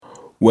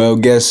Well,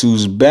 guess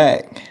who's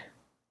back?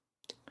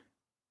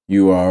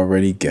 You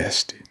already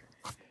guessed it.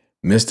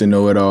 Mr.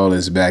 Know It All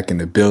is back in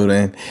the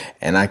building,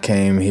 and I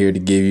came here to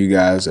give you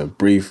guys a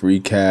brief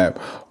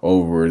recap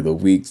over the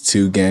week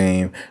 2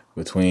 game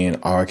between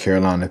our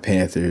Carolina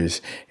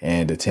Panthers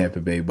and the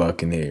Tampa Bay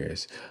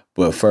Buccaneers.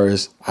 But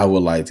first, I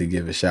would like to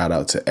give a shout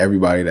out to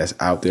everybody that's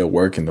out there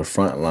working the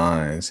front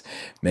lines,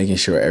 making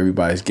sure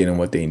everybody's getting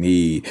what they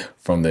need,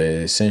 from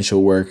the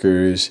essential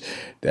workers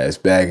that's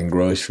bagging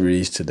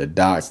groceries to the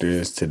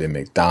doctors to the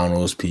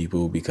McDonald's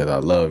people, because I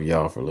love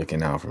y'all for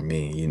looking out for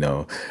me. You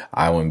know,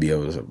 I wouldn't be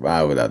able to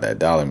survive without that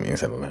dollar mean.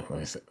 So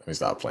let me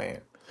stop playing.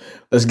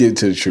 Let's get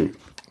to the truth.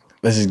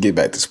 Let's just get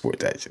back to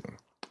sports action.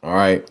 All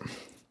right.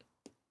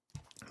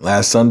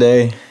 Last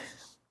Sunday,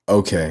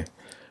 okay.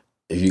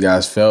 If you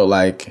guys felt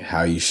like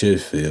how you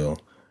should feel,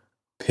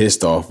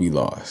 pissed off we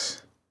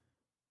lost.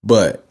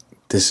 But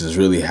this is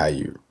really how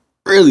you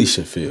really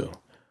should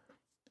feel.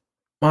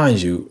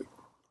 Mind you,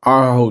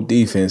 our whole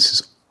defense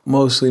is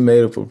mostly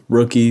made up of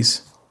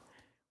rookies.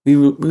 We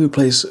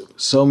replaced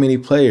so many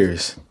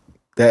players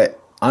that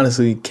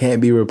honestly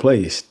can't be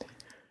replaced.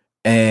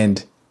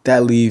 And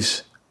that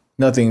leaves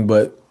nothing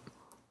but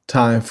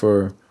time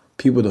for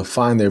people to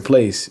find their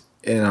place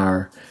in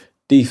our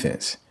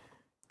defense.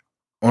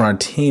 On our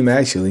team,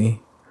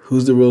 actually,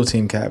 who's the real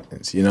team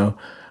captains? You know, I'm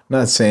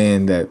not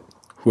saying that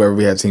whoever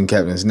we have team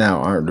captains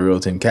now aren't the real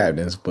team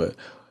captains, but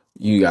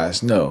you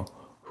guys know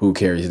who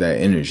carries that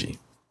energy,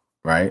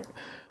 right?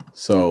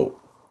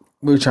 So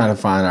we're trying to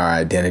find our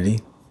identity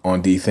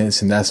on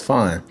defense, and that's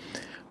fine.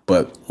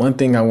 But one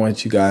thing I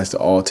want you guys to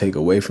all take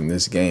away from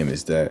this game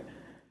is that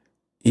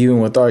even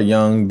with our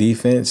young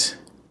defense,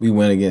 we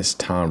went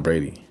against Tom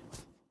Brady,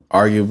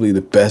 arguably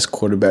the best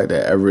quarterback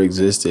that ever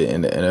existed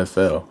in the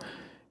NFL.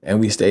 And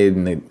we stayed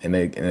in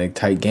a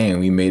tight game.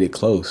 We made it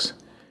close.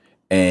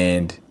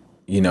 And,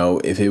 you know,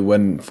 if it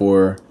wasn't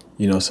for,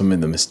 you know, some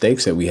of the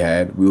mistakes that we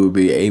had, we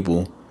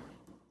probably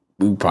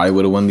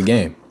would have won the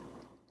game.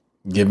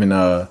 Given,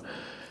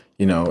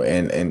 you know,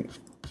 and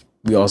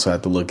we also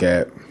have to look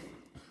at,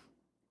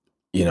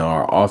 you know,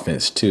 our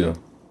offense too.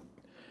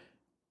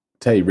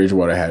 Teddy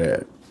Bridgewater had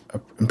an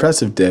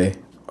impressive day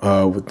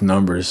with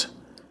numbers.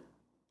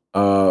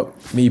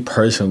 Me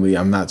personally,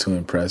 I'm not too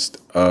impressed.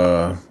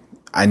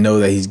 I know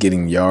that he's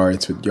getting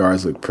yards.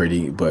 Yards look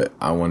pretty, but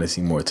I want to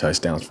see more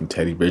touchdowns from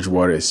Teddy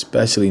Bridgewater,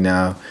 especially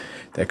now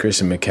that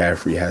Christian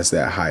McCaffrey has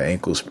that high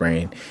ankle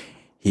sprain.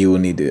 He will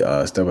need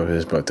to step up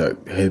his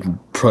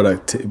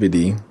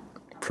productivity,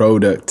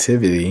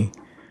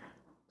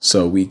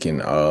 so we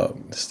can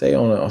stay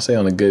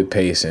on a good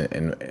pace.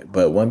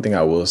 But one thing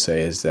I will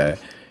say is that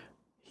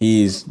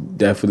he's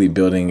definitely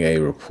building a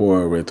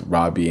rapport with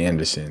Robbie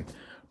Anderson.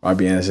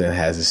 Robbie Anderson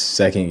has his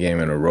second game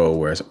in a row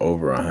where it's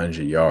over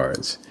 100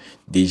 yards.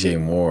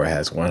 DJ Moore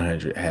had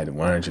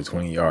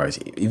 120 yards.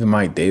 Even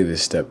Mike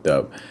Davis stepped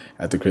up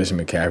after Christian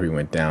McCaffrey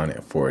went down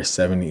for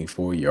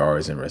 74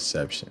 yards and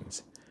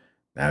receptions.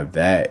 Now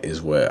that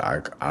is what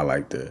I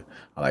like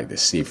to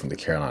see from the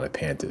Carolina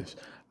Panthers.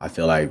 I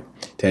feel like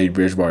Teddy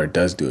Bridgewater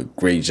does do a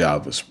great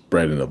job of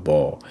spreading the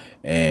ball,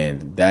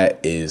 and that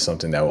is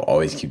something that will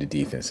always keep the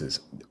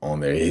defenses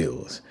on their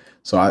heels.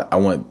 So I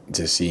want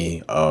to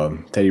see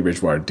Teddy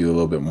Bridgewater do a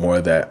little bit more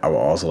of that. I would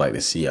also like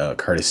to see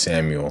Curtis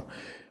Samuel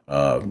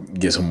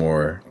get some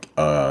more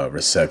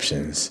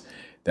receptions.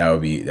 That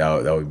would be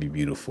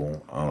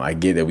beautiful. I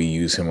get that we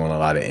use him on a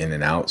lot of in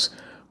and outs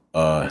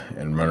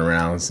and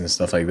runarounds and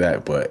stuff like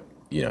that, but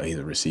you know, he's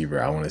a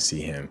receiver. I want to see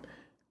him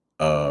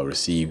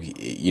receive.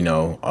 You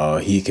know,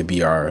 he could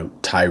be our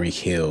Tyreek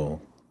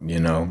Hill. You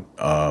know,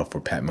 for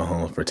Pat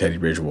Mahomes, for Teddy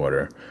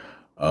Bridgewater.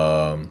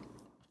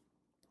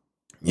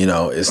 You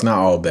know, it's not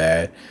all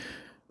bad.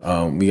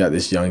 We got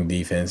this young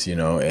defense, you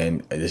know,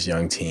 and this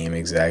young team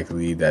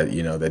exactly that,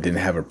 you know, that didn't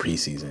have a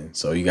preseason.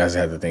 So you guys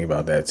have to think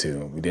about that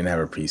too. We didn't have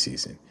a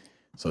preseason.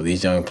 So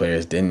these young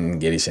players didn't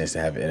get a chance to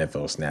have an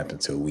NFL snap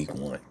until week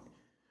 1.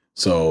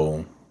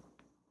 So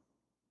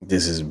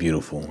this is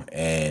beautiful.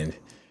 And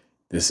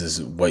this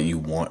is what you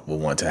will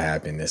want to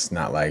happen. It's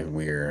not like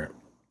we're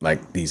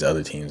like these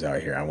other teams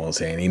out here. I won't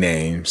say any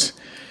names.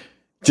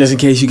 Just in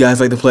case you guys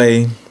like to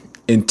play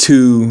in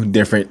 2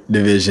 different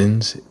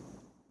divisions.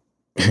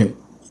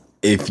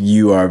 If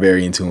you are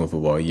very in tune with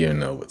football, you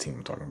know what team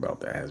I'm talking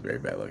about that has very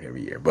bad luck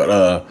every year. But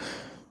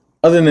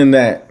other than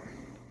that,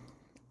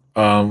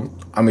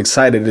 I'm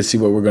excited to see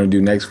what we're going to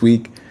do next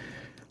week.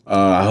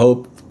 I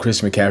hope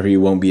Chris McCaffrey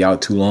won't be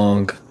out too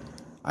long.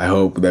 I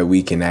hope that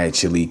we can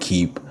actually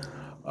keep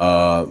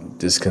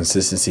this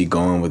consistency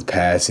going with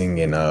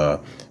passing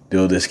and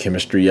build this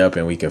chemistry up,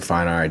 and we can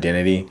find our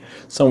identity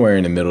somewhere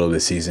in the middle of the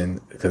season,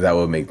 because that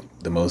would make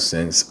the most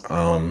sense.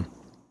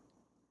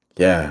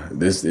 Yeah,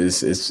 this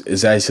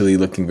is actually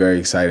looking very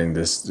exciting.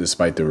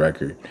 Despite the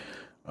record.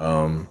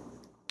 Oh,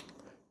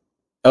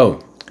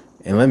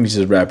 and let me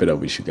just wrap it up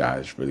with you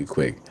guys really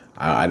quick.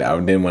 I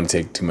didn't want to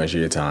take too much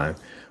of your time,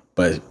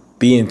 but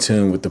be in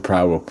tune with the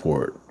Proud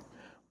Report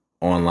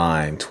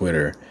online,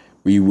 Twitter.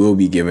 We will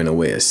be giving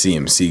away a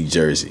CMC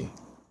jersey.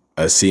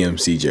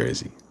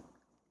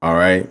 All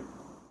right.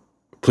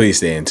 Please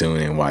stay in tune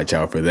and watch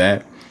out for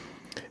that.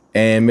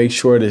 And make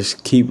sure to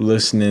keep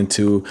listening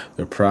to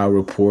the Proud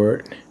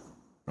Report.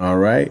 All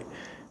right.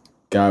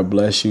 God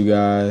bless you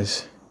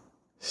guys.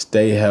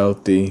 Stay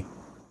healthy.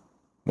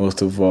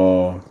 Most of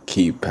all,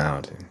 keep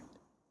pounding.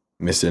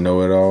 Mr.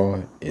 Know It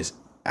All is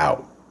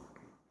out.